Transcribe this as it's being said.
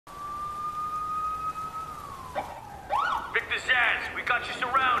the Zaz. We got you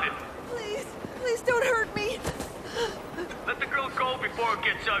surrounded. Please, please don't hurt me. Let the girl go before it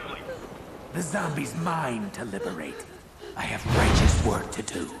gets ugly. The zombie's mine to liberate. I have righteous work to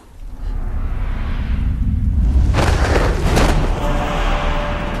do.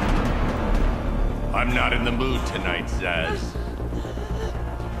 I'm not in the mood tonight, Zaz.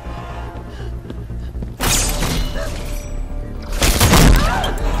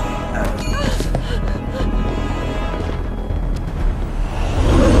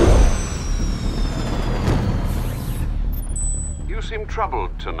 You seem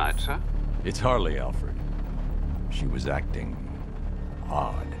troubled tonight, sir. It's Harley, Alfred. She was acting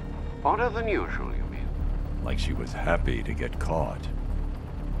odd. Odder than usual, you mean? Like she was happy to get caught.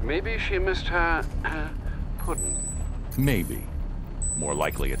 Maybe she missed her pudding. Maybe. More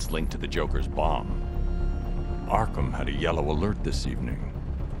likely it's linked to the Joker's bomb. Arkham had a yellow alert this evening.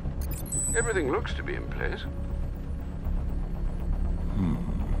 Everything looks to be in place.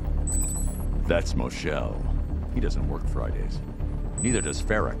 That's Moshel. He doesn't work Fridays. Neither does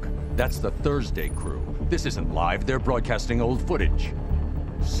Ferrick. That's the Thursday crew. This isn't live. They're broadcasting old footage.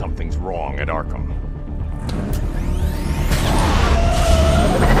 Something's wrong at Arkham.